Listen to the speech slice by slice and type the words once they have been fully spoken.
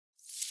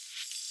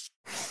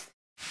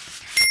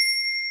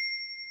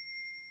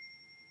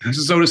This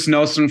is Otis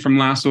Nelson from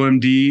Lasso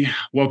MD.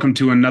 Welcome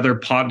to another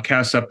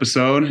podcast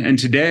episode. And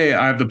today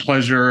I have the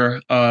pleasure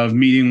of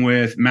meeting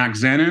with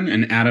Max Zanin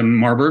and Adam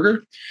Marburger.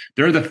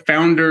 They're the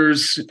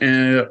founders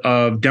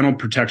of Dental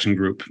Protection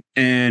Group.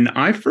 And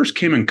I first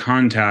came in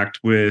contact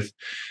with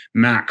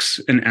Max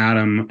and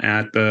Adam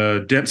at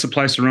the Dent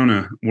Supply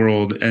Sirona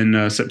World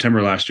in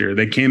September last year.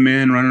 They came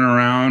in running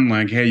around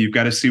like, hey, you've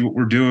got to see what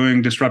we're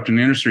doing, disrupting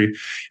the industry.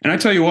 And I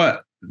tell you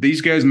what,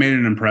 these guys made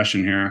an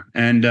impression here.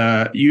 And,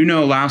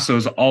 Lasso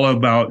is all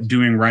about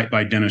doing right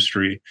by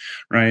dentistry,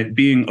 right?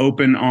 Being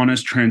open,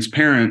 honest,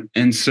 transparent.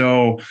 And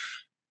so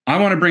I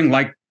want to bring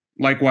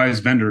likewise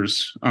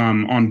vendors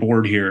on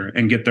board here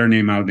and get their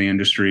name out of the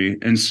industry.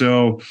 And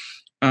so,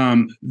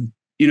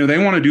 they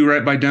want to do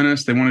right by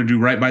dentists. They want to do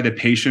right by the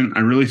patient.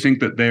 I really think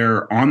that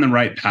they're on the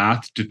right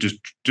path to just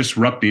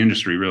disrupt the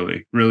industry,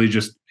 really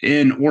just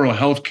in oral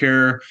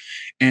healthcare.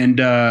 And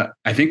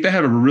I think they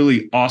have a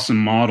really awesome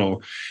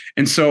model.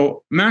 And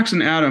so, Max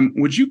and Adam,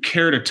 would you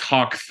care to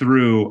talk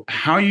through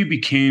how you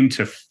became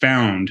to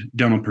found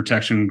Dental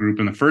Protection Group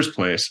in the first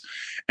place?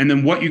 And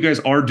then what you guys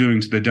are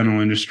doing to the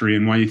dental industry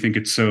and why you think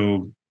it's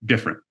so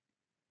different?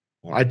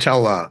 Well, I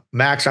tell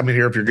Max, I'm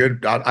here if you're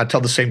good. I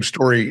tell the same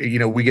story.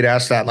 We get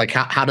asked that, like,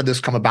 how did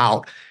this come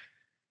about?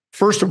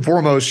 First and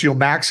foremost,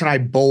 Max and I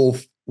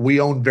both, we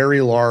own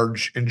very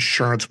large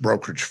insurance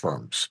brokerage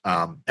firms.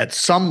 At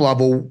some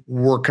level,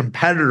 we're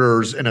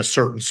competitors in a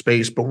certain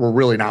space, but we're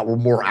really not. We're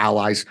more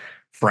allies,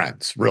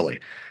 friends, really.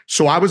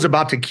 So I was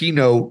about to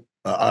keynote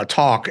a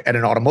talk at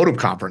an automotive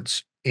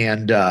conference,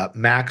 and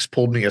Max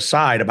pulled me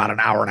aside about an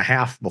hour and a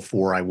half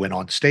before I went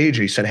on stage.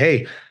 And he said,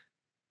 hey,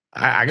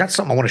 I got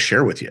something I want to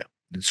share with you.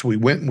 And so we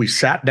went and we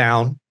sat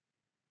down,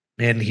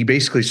 and he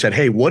basically said,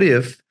 hey, what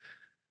if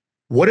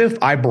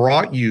I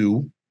brought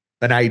you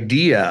an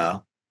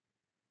idea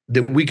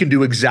that we can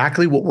do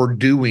exactly what we're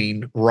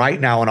doing right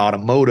now in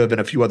automotive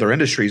and a few other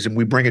industries, and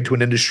we bring it to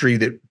an industry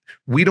that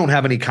we don't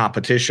have any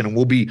competition, and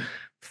we'll be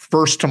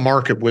first to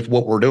market with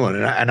what we're doing.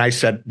 And I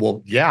said,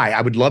 well, yeah,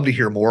 I would love to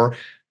hear more.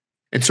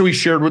 And so he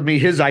shared with me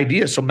his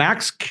idea. So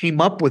Max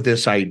came up with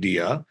this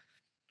idea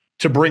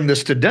to bring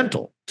this to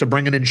dental, to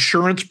bring an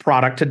insurance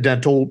product to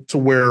dental to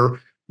where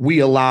we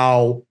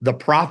allow the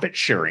profit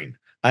sharing.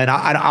 And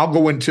I'll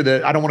go into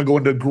I don't want to go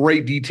into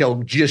great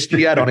detail just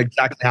yet on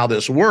exactly how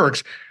this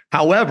works.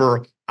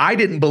 However, I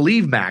didn't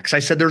believe Max. I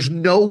said, there's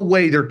no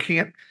way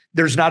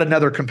there's not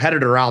another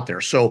competitor out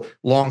there. So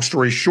long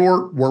story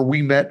short, where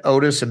we met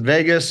Otis in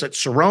Vegas at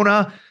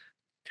Sirona,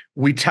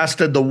 we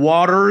tested the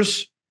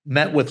waters,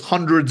 met with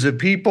hundreds of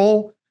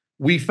people.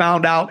 We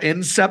found out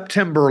in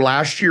September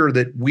last year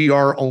that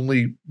we're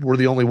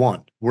the only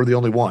one. We're the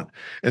only one.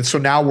 And so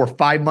now we're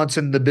 5 months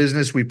into the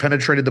business. We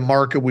penetrated the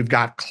market. We've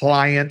got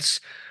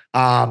clients.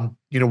 We're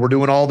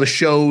doing all the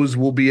shows.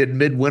 We'll be at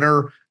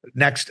Midwinter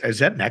is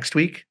that next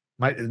week?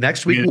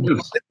 Next week, we'll be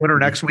at Midwinter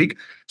next week.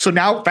 So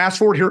now fast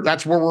forward here,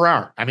 that's where we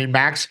are. I mean,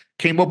 Max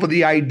came up with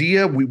the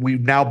idea.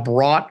 We've now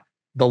brought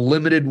the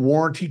limited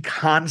warranty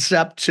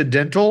concept to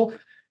dental,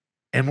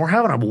 and we're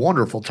having a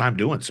wonderful time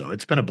doing so.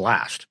 It's been a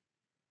blast.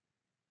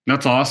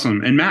 That's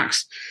awesome. And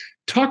Max,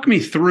 talk me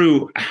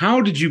through,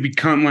 how did you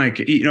become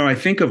I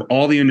think of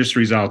all the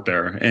industries out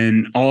there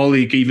and all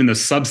even the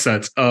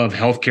subsets of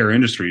healthcare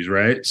industries,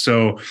 right?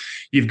 So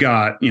you've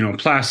got,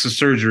 plastic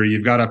surgery,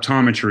 you've got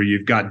optometry,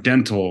 you've got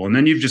dental, and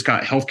then you've just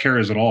got healthcare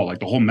as it all, like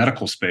the whole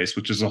medical space,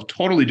 which is a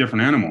totally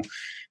different animal.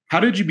 How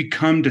did you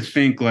become to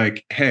think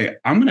like, hey,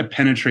 I'm going to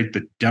penetrate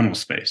the dental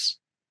space?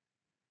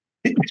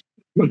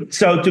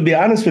 So to be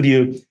honest with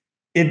you,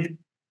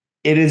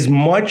 it is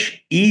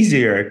much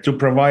easier to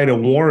provide a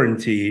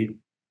warranty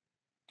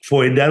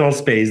for a dental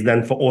space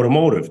than for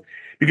automotive.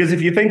 Because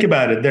if you think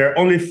about it, there are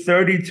only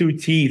 32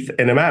 teeth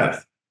in a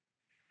mouth.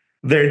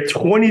 There are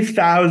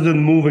 20,000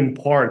 moving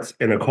parts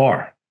in a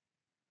car.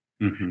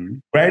 Mm-hmm.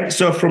 Right?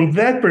 So from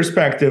that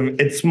perspective,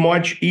 it's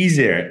much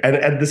easier. And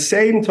at the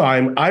same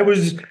time, I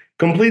was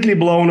completely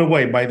blown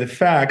away by the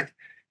fact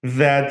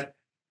that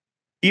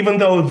even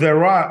though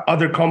there are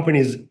other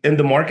companies in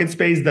the market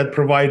space that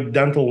provide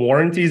dental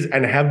warranties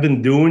and have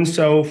been doing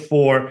so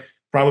for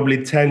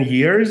probably 10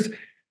 years,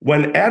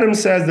 when Adam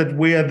says that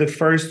we are the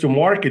first to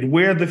market,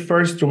 we're the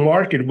first to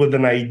market with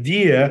an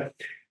idea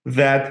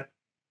that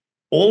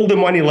all the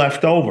money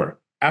left over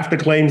after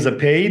claims are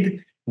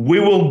paid, we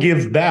will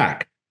give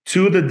back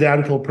to the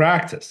dental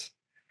practice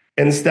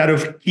instead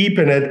of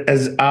keeping it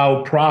as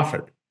our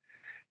profit.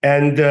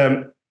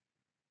 And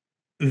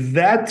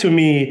that to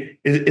me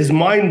is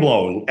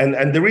mind-blowing.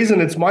 And the reason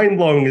it's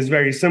mind-blowing is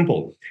very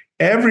simple.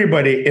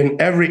 Everybody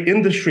in every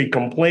industry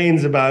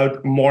complains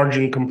about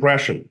margin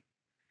compression.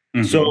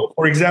 Mm-hmm. So,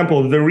 for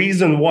example, the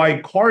reason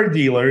why car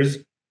dealers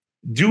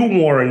do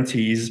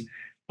warranties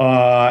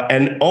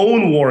and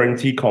own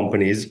warranty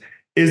companies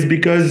is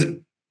because,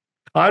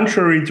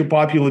 contrary to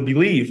popular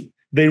belief,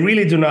 they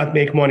really do not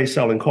make money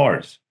selling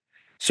cars.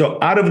 So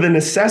out of the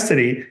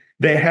necessity,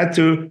 they had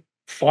to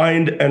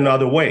find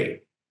another way.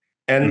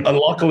 And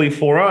luckily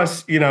for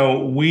us,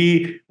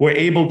 we were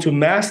able to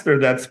master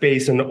that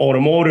space in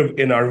automotive,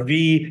 in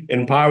RV,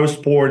 in power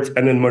sports,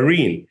 and in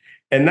marine.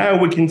 And now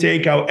we can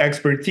take our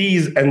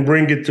expertise and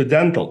bring it to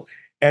dental.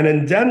 And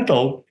in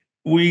dental,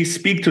 we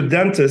speak to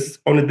dentists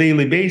on a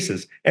daily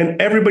basis, and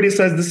everybody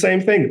says the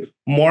same thing.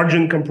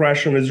 Margin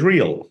compression is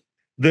real.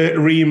 The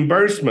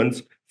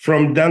reimbursements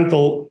from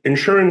dental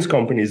insurance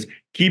companies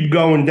keep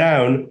going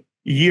down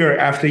year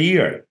after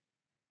year.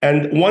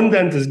 And one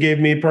dentist gave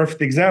me a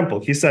perfect example.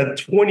 He said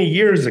 20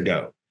 years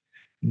ago,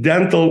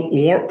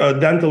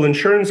 dental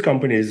insurance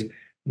companies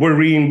were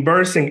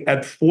reimbursing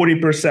at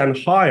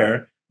 40%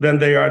 higher than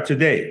they are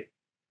today.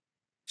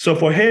 So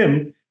for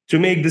him to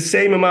make the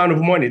same amount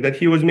of money that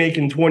he was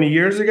making 20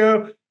 years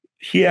ago,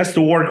 he has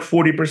to work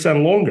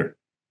 40% longer.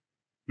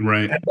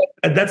 Right.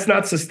 And that's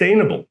not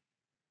sustainable.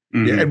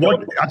 Mm-hmm. Yeah, and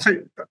what I'd say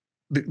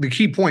the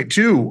key point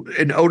too,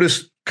 and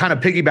Otis kind of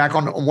piggyback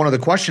on one of the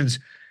questions.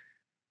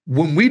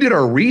 When we did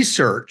our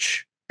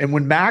research and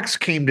when Max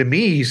came to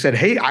me, he said,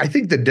 "Hey, I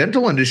think the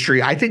dental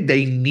industry, I think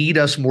they need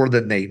us more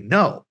than they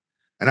know."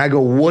 And I go,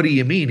 "What do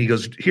you mean?" He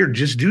goes, "Here,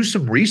 just do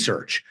some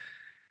research."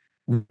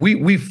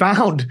 We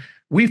found,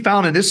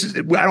 and this is,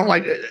 I don't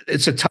like,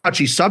 it's a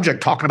touchy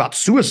subject talking about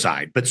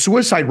suicide, but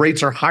suicide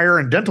rates are higher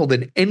in dental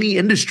than any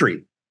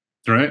industry,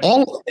 right,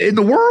 all in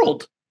the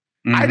world.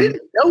 Mm-hmm. I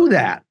didn't know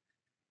that.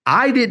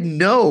 I didn't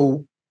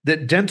know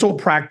that dental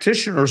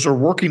practitioners are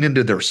working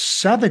into their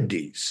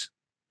 70s.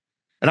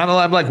 And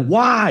I'm like,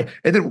 why?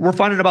 And then we're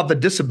finding about the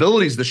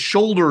disabilities, the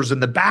shoulders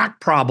and the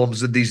back problems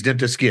that these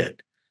dentists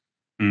get.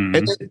 Mm-hmm.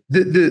 And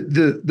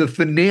the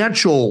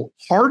financial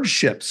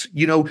hardships.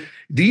 You know,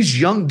 these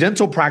young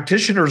dental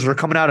practitioners are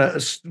coming out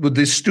with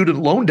this student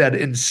loan debt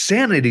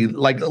insanity,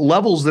 like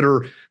levels that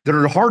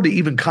are hard to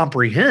even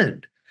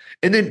comprehend.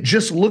 And then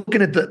just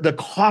looking at the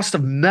cost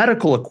of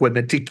medical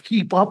equipment to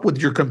keep up with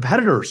your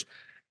competitors.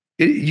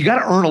 You got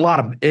to earn a lot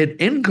of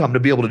income to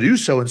be able to do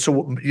so. And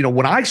so, you know,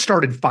 when I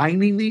started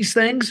finding these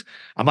things,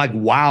 I'm like,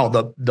 wow,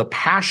 the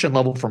passion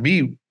level for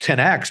me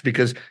 10x,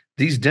 because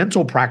these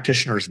dental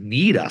practitioners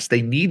need us.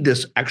 They need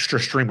this extra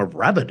stream of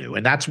revenue.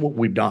 And that's what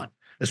we've done,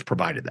 is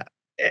provided that.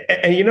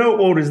 And you know,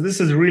 Otis, this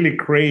is really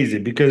crazy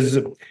because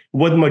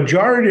what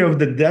majority of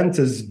the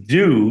dentists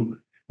do,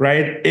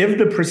 right, if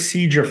the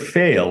procedure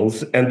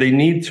fails and they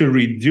need to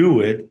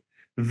redo it,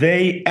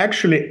 they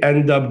actually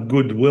end up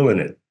goodwilling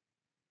it.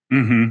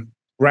 Mm-hmm.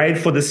 Right,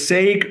 for the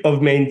sake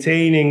of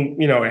maintaining,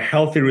 you know, a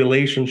healthy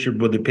relationship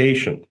with the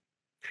patient.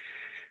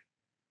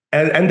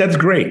 And that's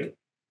great.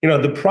 You know,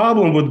 the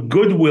problem with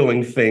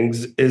goodwilling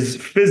things is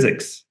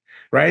physics,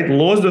 right?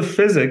 Laws of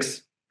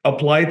physics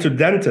apply to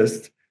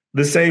dentists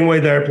the same way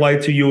they apply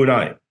to you and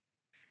I,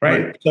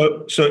 right?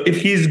 So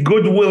if he's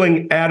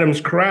goodwilling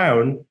Adam's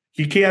crown,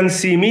 he can't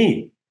see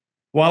me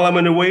while I'm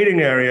in the waiting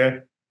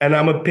area and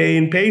I'm a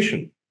paying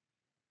patient.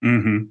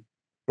 Mm-hmm.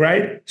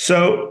 Right?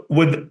 So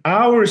with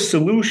our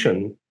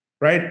solution,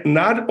 right,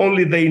 not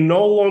only they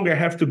no longer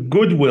have to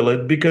goodwill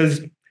it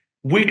because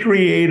we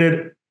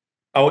created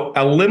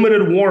a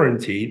limited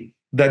warranty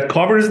that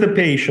covers the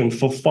patient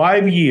for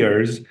 5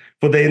 years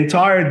for the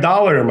entire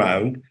dollar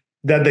amount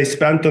that they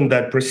spent on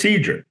that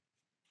procedure.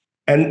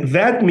 And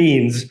that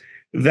means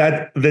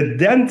that the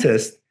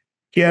dentist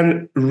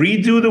can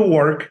redo the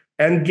work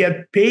and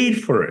get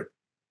paid for it.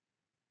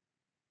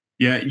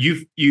 Yeah,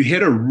 you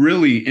hit a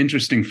really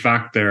interesting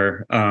fact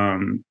there,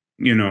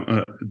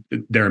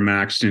 there,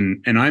 Max,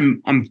 and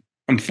I'm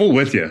full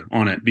with you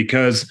on it,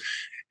 because at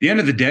the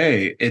end of the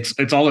day,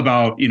 it's all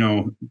about, you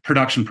know,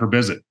 production per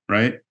visit,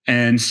 right?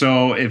 And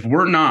so if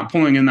we're not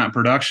pulling in that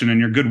production and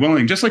you're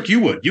goodwilling, just like you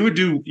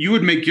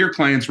would make your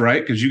clients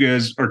right, because you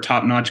guys are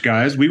top-notch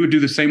guys. We would do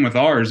the same with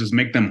ours, is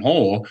make them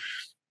whole.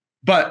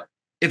 But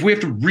if we have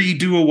to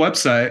redo a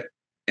website,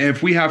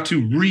 if we have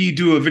to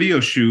redo a video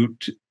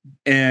shoot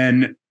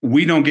and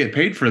we don't get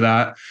paid for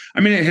that, I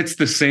mean, it hits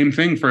the same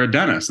thing for a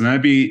dentist. And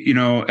that'd be, you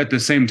know, at the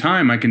same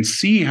time, I can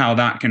see how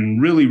that can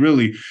really,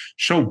 really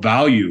show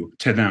value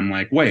to them.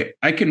 Like, wait,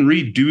 I can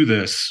redo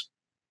this,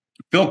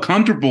 feel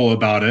comfortable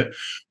about it,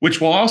 which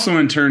will also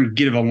in turn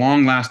give a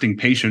long-lasting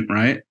patient,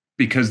 right?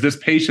 Because this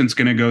patient's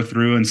going to go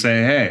through and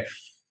say, hey,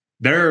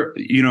 they're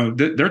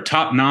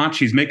top notch.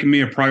 He's making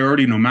me a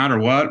priority no matter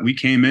what. We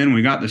came in,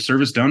 we got the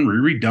service done, we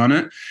redone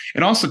it.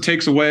 It also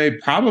takes away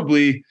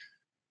probably,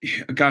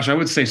 gosh, I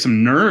would say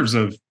some nerves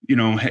of,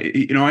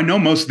 I know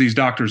most of these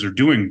doctors are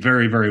doing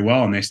very, very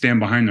well and they stand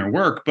behind their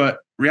work, but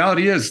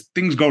reality is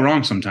things go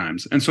wrong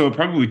sometimes. And so it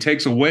probably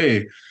takes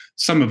away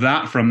some of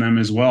that from them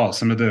as well.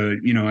 Some of the,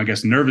 I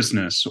guess,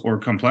 nervousness or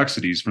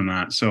complexities from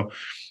that. So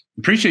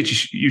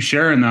appreciate you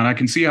sharing that. I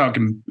can see how it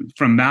can,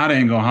 from that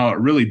angle, how it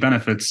really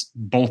benefits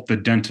both the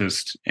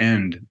dentist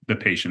and the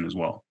patient as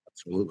well.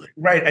 Absolutely.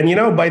 Right.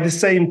 And, by the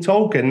same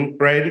token,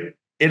 right,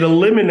 it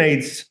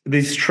eliminates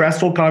these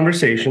stressful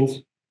conversations.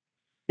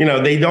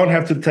 They don't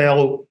have to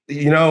tell,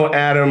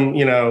 Adam,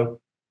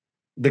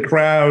 the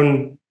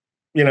crown,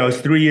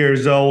 is 3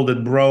 years old,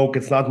 it broke,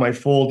 it's not my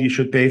fault, you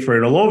should pay for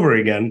it all over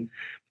again.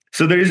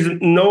 So there's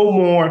no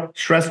more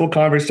stressful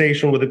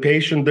conversation with the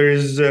patient.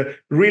 There's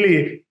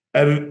really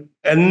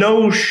a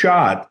no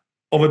shot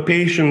of a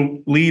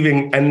patient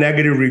leaving a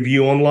negative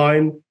review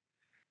online.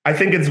 I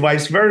think it's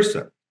vice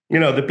versa.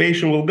 the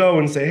patient will go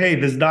and say, hey,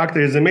 this doctor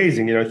is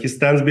amazing. He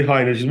stands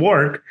behind his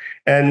work.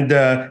 And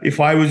if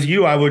I was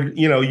you, I would,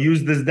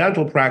 use this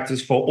dental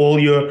practice for all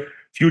your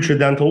future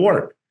dental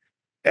work.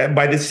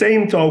 By the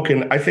same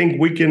token, I think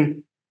we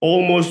can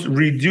almost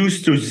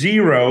reduce to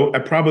zero a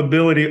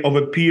probability of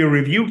a peer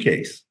review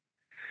case,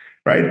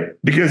 right?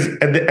 Because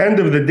at the end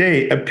of the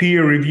day, a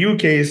peer review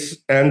case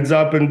ends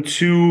up in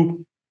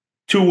two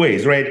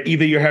ways, right?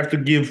 Either you have to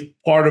give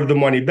part of the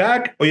money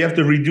back or you have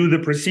to redo the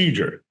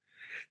procedure.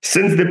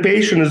 Since the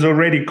patient is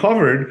already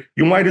covered,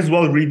 you might as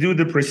well redo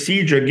the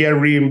procedure, get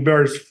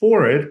reimbursed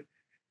for it,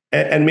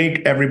 and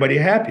make everybody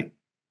happy.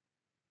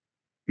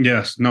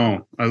 Yes,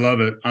 no, I love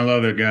it. I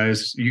love it,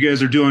 guys. You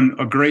guys are doing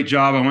a great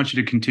job. I want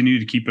you to continue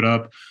to keep it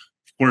up.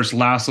 Of course,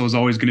 Laszlo is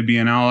always going to be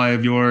an ally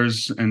of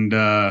yours, and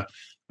I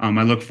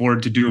look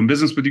forward to doing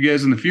business with you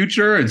guys in the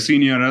future and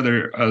seeing you at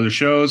other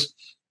shows.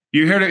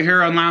 You heard it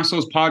here on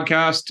Laszlo's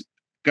podcast.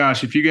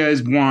 Gosh, if you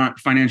guys want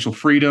financial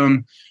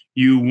freedom,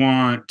 you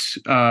want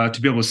to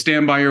be able to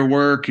stand by your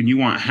work, and you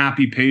want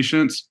happy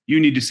patients, you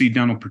need to see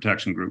Dental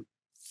Protection Group.